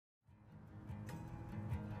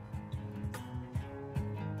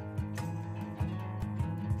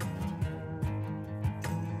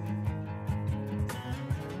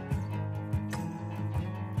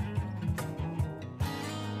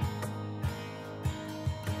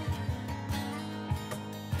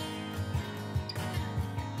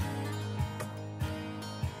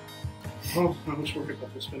Oh, I was worried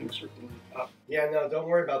about the spinning circle on the top. Yeah, no, don't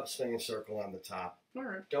worry about the spinning circle on the top. All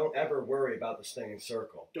right. Don't ever worry about the spinning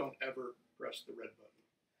circle. Don't ever press the red button.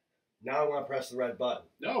 Now I want to press the red button.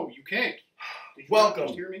 No, you can't. Did you Welcome.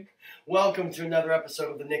 just hear me? Welcome to another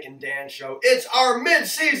episode of the Nick and Dan Show. It's our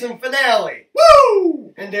mid-season finale.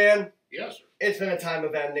 Woo! And Dan, Yes, sir. it's been a time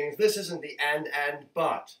of endings. This isn't the end,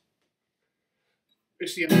 but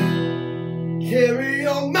It's the end. carry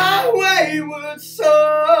on my wayward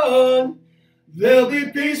son. There'll be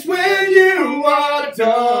peace when you are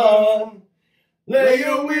done. Lay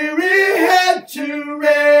your weary head to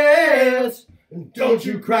rest. And don't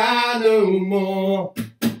you cry no more.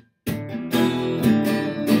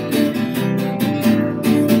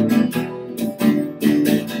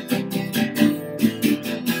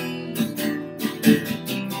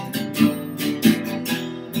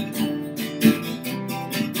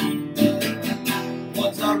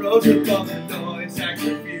 Once I rose above the noise and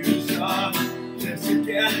confusion, this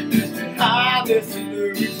again, this behind this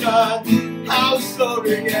illusion. I was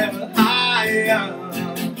soaring ever higher,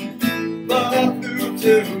 but I flew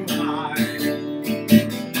too high.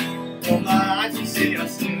 From my eyes to see, I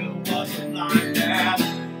still was a blind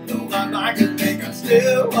man. Though my mind could think, I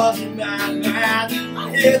still was a madman.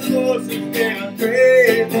 I hear the voices again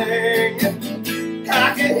breathing.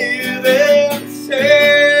 I can hear them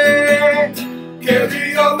say,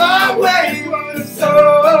 carry on my wayward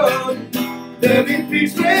son. There'll be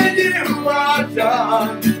peace when you are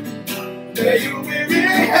done. Lay your weary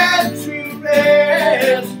head to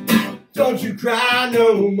rest. Don't you cry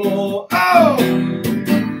no more. Oh!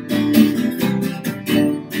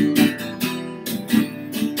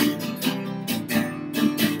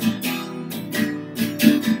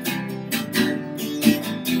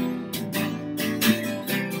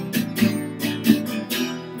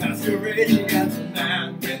 Masquerading as a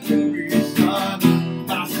man with the reason.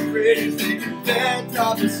 Masquerading thinking bent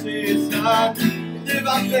of the season. And if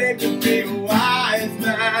I claim to be a wise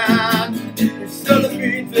man, it still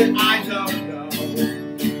means that I don't know.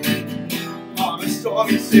 On a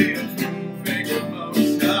stormy sea of moving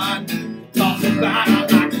emotion, toss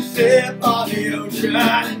about like a ship on the ocean.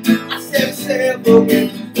 I said sail for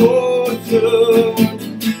wind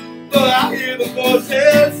fortune, but I hear the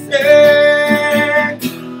voices say,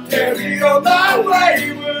 carry on my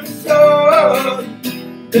wayward son.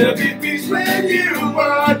 There'll be peace when you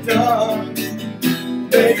are done.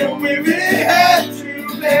 Lay your weary head to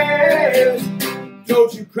rest.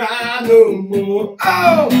 Don't you cry no more.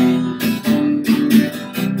 Oh!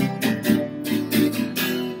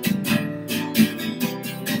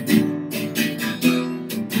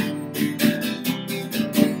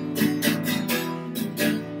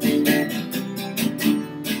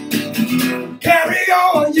 Carry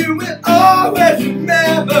on, you will always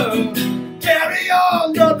remember. Carry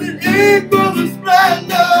on, nothing equals the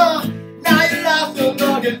splendor. Now your life's no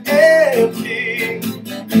longer empty.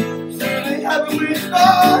 Certainly have a wish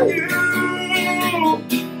for you.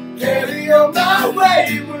 Carry on my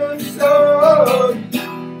wayward son.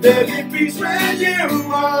 There'll be peace when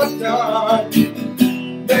you are done.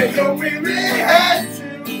 Make your weary head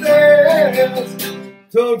to rest.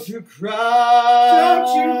 Don't you cry.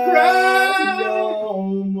 Don't you cry no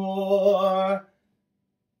more.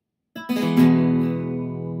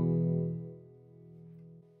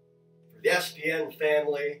 For the SPN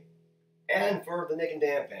family and for the Nick and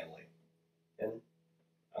Dan family. And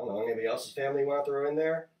I don't know, anybody else's family you want to throw in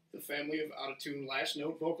there? The family of out-of-tune last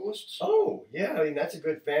note vocalists? Oh, yeah, I mean, that's a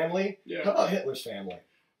good family. Yeah. How about Hitler's family?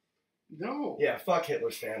 No. Yeah, fuck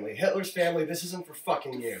Hitler's family. Hitler's family, this isn't for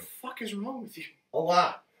fucking What you. the fuck is wrong with you? A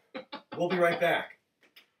lot. We'll be right back.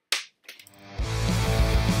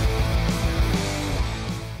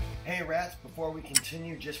 Hey rats, before we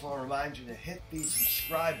continue, just want to remind you to hit the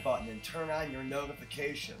subscribe button and turn on your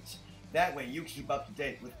notifications. That way you keep up to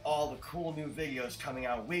date with all the cool new videos coming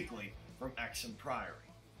out weekly from Exham Priory.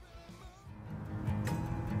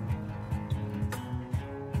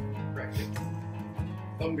 Correct it.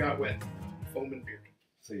 Thumb got wet. Foam and beard.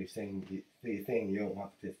 So you're saying you don't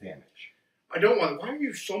want the fifth damage? I don't want. Why are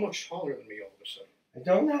you so much taller than me all of a sudden? I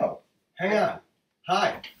don't know. Hang on.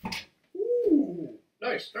 Hi. Ooh,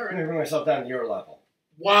 nice. All I'm right. gonna bring myself down to your level.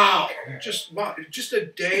 Wow. Just a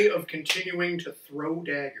day of continuing to throw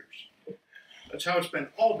daggers. That's how it's been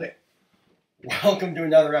all day. Welcome to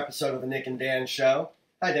another episode of the Nick and Dan Show.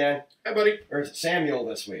 Hi, Dan. Hi, buddy. Or is it Samuel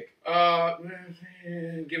this week?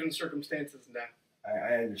 Given circumstances, nah.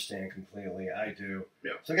 I understand completely. I do.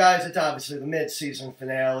 Yeah. So, guys, it's obviously the mid-season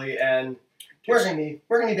finale, and we're gonna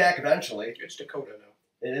be back eventually. It's Dakota now.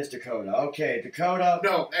 It is Dakota. Okay, Dakota.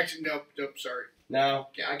 No, actually, no, sorry. No.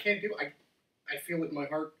 I can't do. I feel it in my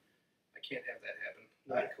heart. I can't have that happen.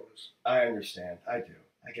 No Dakotas. I understand. I do.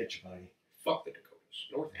 I get you, buddy. Fuck the Dakotas.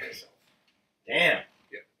 North and South. Damn.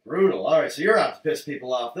 Yeah. Brutal. All right, so you're out to piss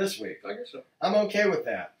people off this week. I guess so. I'm okay with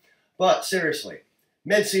that. But seriously,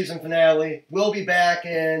 mid-season finale. We'll be back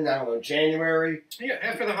in, I don't know, January. Yeah,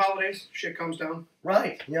 after the holidays, shit comes down.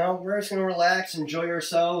 Right. You know, we're just going to relax, enjoy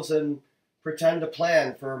ourselves, and pretend to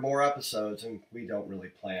plan for more episodes, and we don't really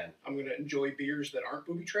plan. I'm going to enjoy beers that aren't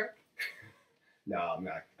booby-trapped. No, I'm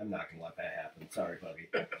not going to let that happen. Sorry, buddy.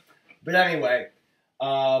 But anyway,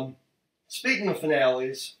 speaking of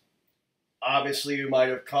finales, obviously you might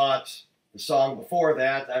have caught the song before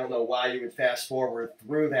that. I don't know why you would fast forward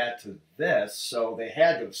through that to this, so they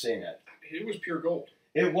had to have seen it. It was pure gold.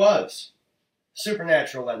 It was.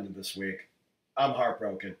 Supernatural ended this week. I'm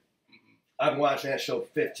heartbroken. I've been watching that show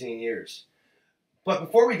 15 years. But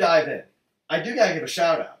before we dive in, I do got to give a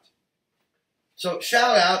shout out. So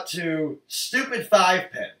shout out to Stupid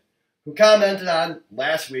 5-Pin, who commented on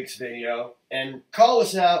last week's video and called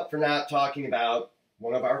us out for not talking about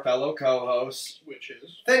one of our fellow co-hosts. Which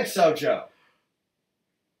is? Think So, Joe.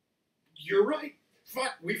 You're right.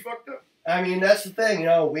 Fuck, we fucked up. I mean, that's the thing, you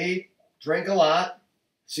know, we drink a lot.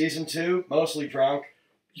 Season 2, mostly drunk.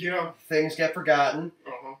 Yeah. Things get forgotten.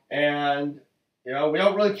 Uh-huh. And, you know, we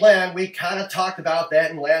don't really plan. We kind of talked about that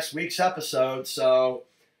in last week's episode, so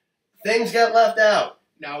things get left out.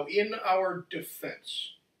 Now, in our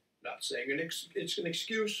defense, not saying it's an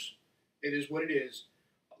excuse, it is what it is.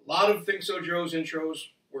 A lot of Think So Joe's intros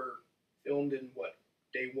were filmed in, what,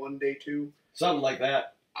 day 1, day 2? Something like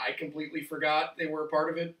that. I completely forgot they were a part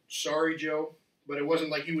of it. Sorry, Joe. But it wasn't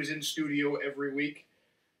like he was in studio every week.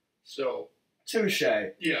 So. Touche.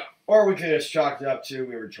 Yeah. Or we could have chalked it up to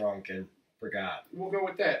we were drunk and forgot. We'll go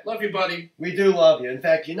with that. Love you, buddy. We do love you. In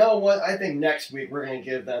fact, you know what? I think next week we're going to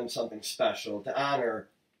give them something special to honor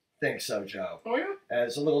Think So Joe. Oh, yeah?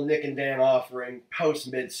 As a little Nick and Dan offering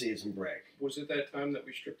post-mid-season break. Was it that time that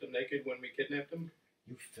we stripped him naked when we kidnapped him?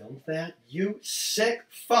 You filmed that? You sick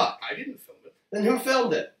fuck. I didn't film it. Then who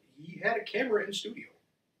filmed it? He had a camera in studio.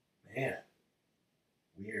 Man.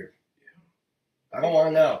 Weird. Yeah. I don't want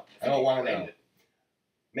to know. I don't want to know. It.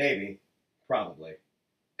 Maybe. Probably.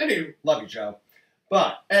 Anywho. Love you, Joe.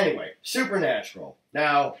 But, anyway, Supernatural.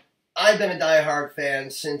 Now, I've been a diehard fan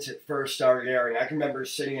since it first started airing. I can remember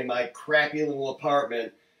sitting in my crappy little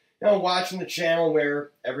apartment, you know, watching the channel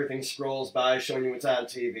where everything scrolls by showing you what's on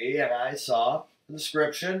TV, and I saw the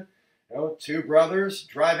description, you know, 2 brothers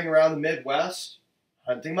driving around the Midwest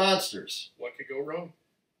hunting monsters. What could go wrong?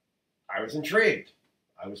 I was intrigued.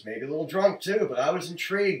 I was maybe a little drunk too, but I was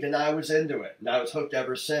intrigued and I was into it. And I was hooked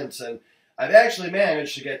ever since. And I've actually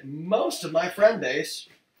managed to get most of my friend base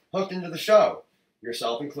hooked into the show,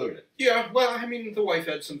 yourself included. Yeah, well, I mean, the wife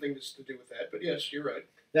had some things to do with that, but yes, you're right.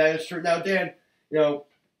 That is true. Now, Dan, you know,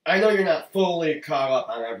 I know you're not fully caught up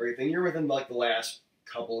on everything. You're within, like, the last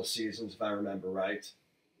couple of seasons, if I remember right.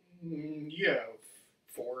 Yeah,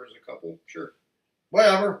 4 is a couple, sure.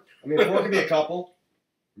 Whatever. I mean, 4 could be a couple.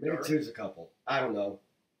 Maybe Sure. 2's a couple. I don't know.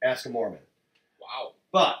 Ask a Mormon. Wow.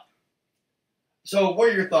 But, so what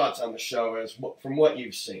are your thoughts on the show from what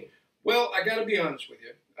you've seen? Well, I gotta be honest with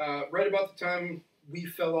you. Right about the time we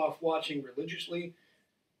fell off watching religiously,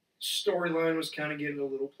 storyline was kind of getting a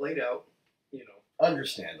little played out, you know.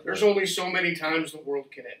 Understandable. There's only so many times the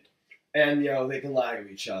world can end. And, you know, they can lie to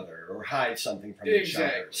each other or hide something from each other.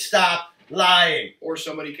 Exactly. Stop lying. Or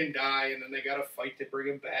somebody can die, and then they gotta fight to bring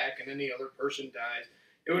him back, and then the other person dies.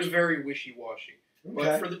 It was very wishy-washy. Okay.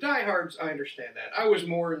 But for the diehards, I understand that. I was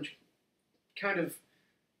more in kind of,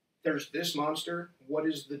 there's this monster. What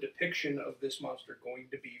is the depiction of this monster going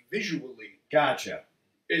to be visually? Gotcha.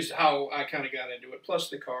 Is how I kind of got into it.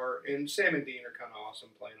 Plus the car, and Sam and Dean are kind of awesome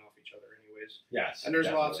playing off each other anyways. Yes. And there's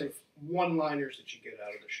definitely. lots of one-liners that you get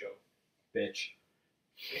out of the show. Bitch.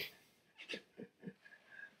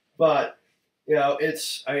 But, you know,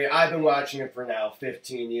 I've been watching it for now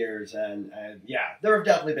 15 years, and yeah, there have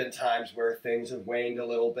definitely been times where things have waned a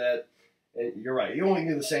little bit. And you're right, you only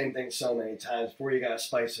do the same thing so many times before you gotta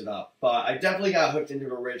spice it up. But I definitely got hooked into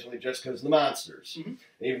it originally just because of the monsters. Mm-hmm.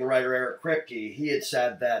 Even the writer Eric Kripke, he had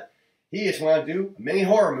said that he just wanted to do a mini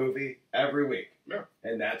horror movie every week. Yeah.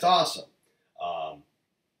 And that's awesome.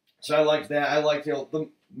 So I liked that. I liked, you know, the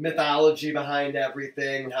mythology behind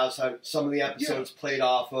everything, how some of the episodes played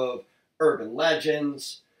off of urban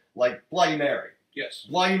legends, like Bloody Mary. Yes.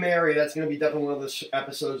 Bloody Mary, that's going to be definitely one of those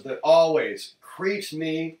episodes that always creeps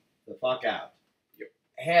me the fuck out. Yep.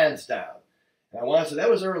 Hands down. And I want to say,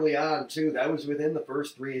 that was early on, too. That was within the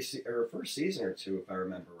first season or 2, if I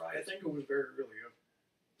remember right. I think it was very early.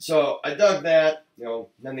 So I dug that, you know,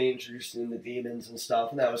 then they introduced in the demons and stuff,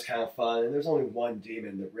 and that was kind of fun. And there's only one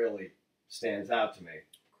demon that really stands out to me.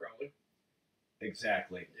 Crowley.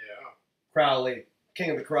 Exactly. Yeah. Crowley,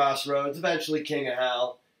 King of the Crossroads, eventually King of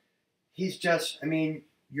Hell. He's just, I mean,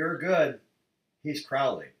 you're good. He's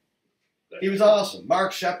Crowley. He was awesome.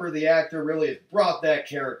 Mark Shepard, the actor, really has brought that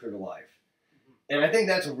character to life. And I think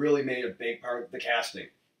that's what really made a big part of the casting.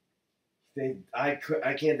 I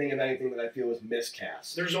can't think of anything that I feel was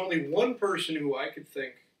miscast. There's only one person who I could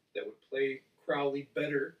think that would play Crowley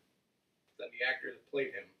better than the actor that played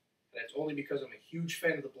him. And that's only because I'm a huge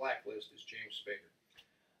fan of The Blacklist, is James Spader.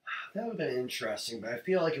 That would have been interesting, but I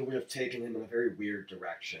feel like it would have taken him in a very weird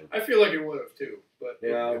direction. I feel like it would have, too. But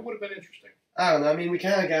Yeah. it would have been interesting. I don't know. I mean, we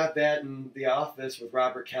kind of got that in The Office with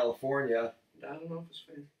Robert California. I don't know if it's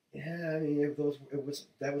fan. Yeah, I mean,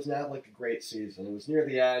 that was not like a great season. It was near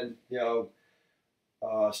the end. You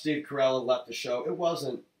know, Steve Carell left the show. It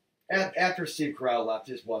wasn't after Steve Carell left.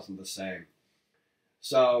 It just wasn't the same.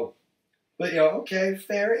 So, but okay,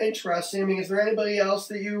 fair, interesting. I mean, is there anybody else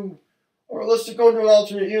that you, or let's just go into an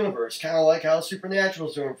alternate universe, kind of like how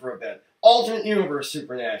Supernatural's doing for a bit. Alternate universe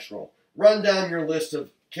Supernatural. Run down your list of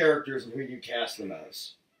characters and who you cast them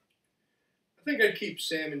as. I think I'd keep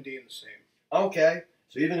Sam and Dean the same. Okay.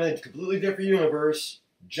 So even in a completely different universe,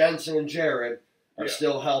 Jensen and Jared are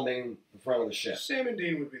still helming the front of the ship. Sam and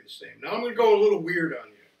Dean would be the same. Now I'm going to go a little weird on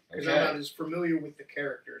you, because Okay. I'm not as familiar with the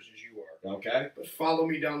characters as you are. Okay. But follow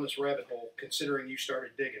me down this rabbit hole, considering you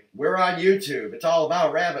started digging. We're on YouTube. It's all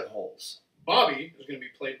about rabbit holes. Bobby is going to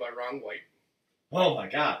be played by Ron White. Oh my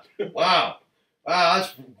God. Wow. Wow,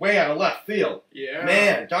 that's way out of left field. Yeah.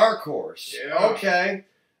 Man, dark horse. Yeah. Okay.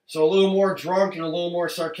 So a little more drunk and a little more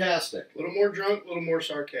sarcastic. A little more drunk, a little more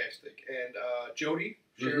sarcastic. And Jody,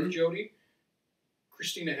 Sheriff Jody,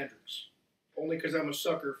 Christina Hendricks. Only because I'm a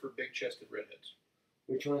sucker for big-chested redheads.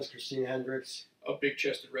 Which one is Christina Hendricks? A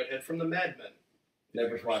big-chested redhead from the Mad Men.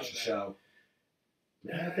 Never watched the show.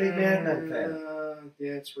 Not a big Mad Men fan.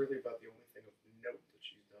 Yeah, it's really about the only thing of note that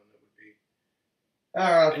she's done that would be.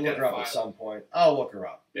 I'll have to look her up at some point. I'll look her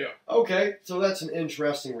up. Yeah. Okay, so that's an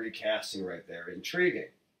interesting recasting right there. Intriguing.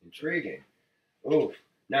 Ooh,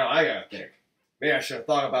 now I gotta think. Maybe I should have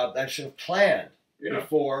thought about that. I should have planned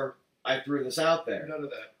before I threw this out there. None of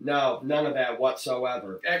that. No, none of that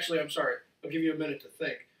whatsoever. Actually, I'm sorry. I'll give you a minute to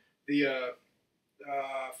think. The,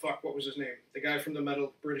 what was his name? The guy from the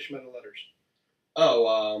British Metal Letters.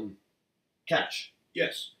 Oh, Catch.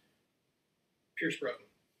 Yes. Pierce Brosnan.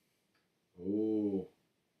 Ooh.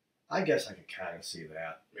 I guess I could kind of see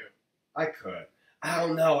that. Yeah. I could. I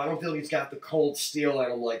don't know. I don't feel he's got the cold steel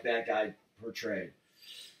in him like that guy portrayed.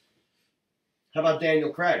 How about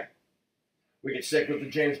Daniel Craig? We could stick with the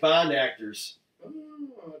James Bond actors.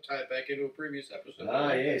 Oh, tie it back into a previous episode.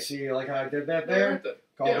 Ah, yeah. See, you like how I did that there?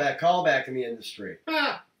 Call back in the industry.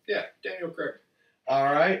 Ah, yeah. Daniel Craig. All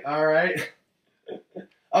right.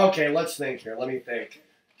 Okay, let's think here. Let me think.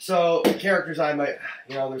 So, characters I might,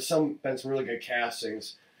 there's been some really good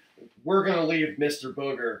castings. We're going to leave Mr.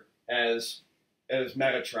 Booger as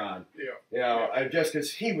Metatron. Yeah. Just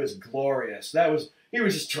because he was glorious. He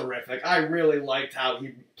was just terrific. I really liked how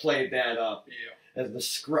he played that up. Yeah. As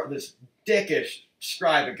this dickish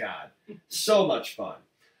scribe of God. So much fun.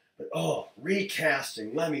 But,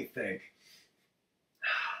 recasting. Let me think.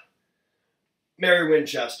 Mary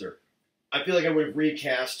Winchester. I feel like I would have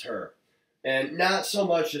recast her. And not so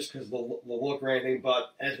much just because of the look or anything,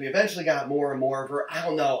 but as we eventually got more and more of her, I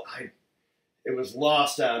don't know, it was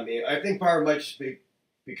lost on me. I think part of it might just be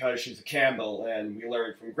because she's a Campbell, and we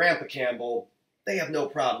learned from Grandpa Campbell, they have no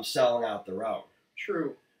problem selling out their own.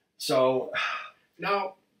 True. So...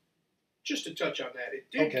 Now, just to touch on that, it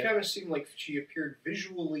did kind of seem like she appeared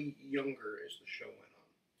visually younger as the show went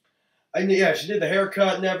on. Yeah, she did the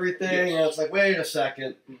haircut and everything, Yes. and it's like, wait a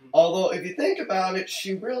second. Mm-hmm. Although, if you think about it,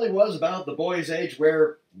 she really was about the boy's age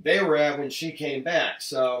where they were at when she came back,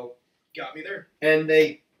 so... Got me there. And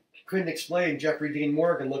they couldn't explain Jeffrey Dean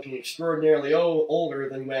Morgan looking extraordinarily older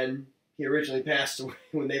than when he originally passed away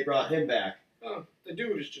when they brought him back. Oh, the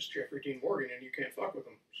dude is just Jeffrey Dean Morgan, and you can't fuck with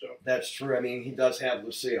him, so... That's true. I mean, he does have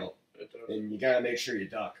Lucille. It does. And you gotta make sure you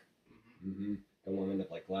duck. Mm-hmm. Don't want to end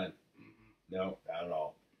up like Glenn. Mm-hmm. No, not at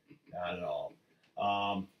all. Not at all.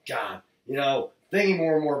 God, thinking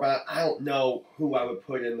more and more about it, I don't know who I would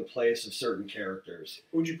put in the place of certain characters.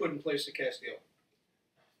 Who'd you put in place of Castiel?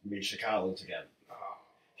 Misha Collins again. Oh.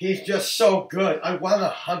 He's just so good. I want to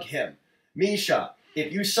hug him. Misha,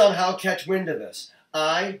 if you somehow catch wind of this,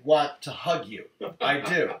 I want to hug you. I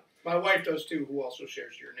do. My wife does too, who also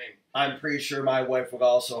shares your name. I'm pretty sure my wife would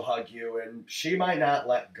also hug you, and she might not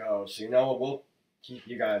let go. So, we'll keep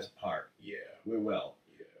you guys apart. Yeah. We will.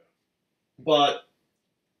 Yeah. But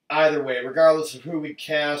either way, regardless of who we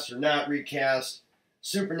cast or not recast,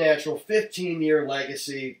 Supernatural, 15-year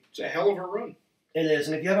legacy. It's a hell of a run. It is,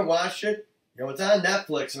 and if you haven't watched it, you know, it's on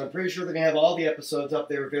Netflix, and I'm pretty sure they're going to have all the episodes up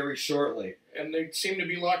there very shortly. And they seem to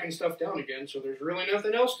be locking stuff down again, so there's really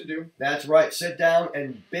nothing else to do. That's right. Sit down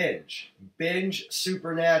and binge. Binge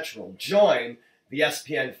Supernatural. Join the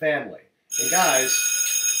SPN family. And guys,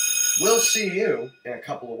 we'll see you in a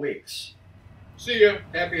couple of weeks. See ya.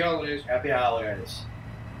 Happy holidays. Happy holidays.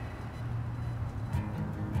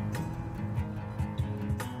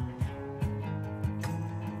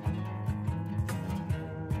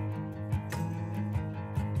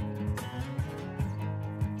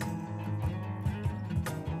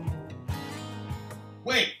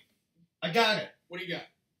 Wait, I got it. What do you got?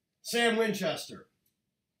 Sam Winchester,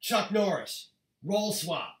 Chuck Norris, roll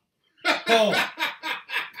swap. Boom.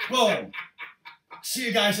 Boom. See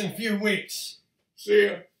you guys in a few weeks. See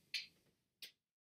ya.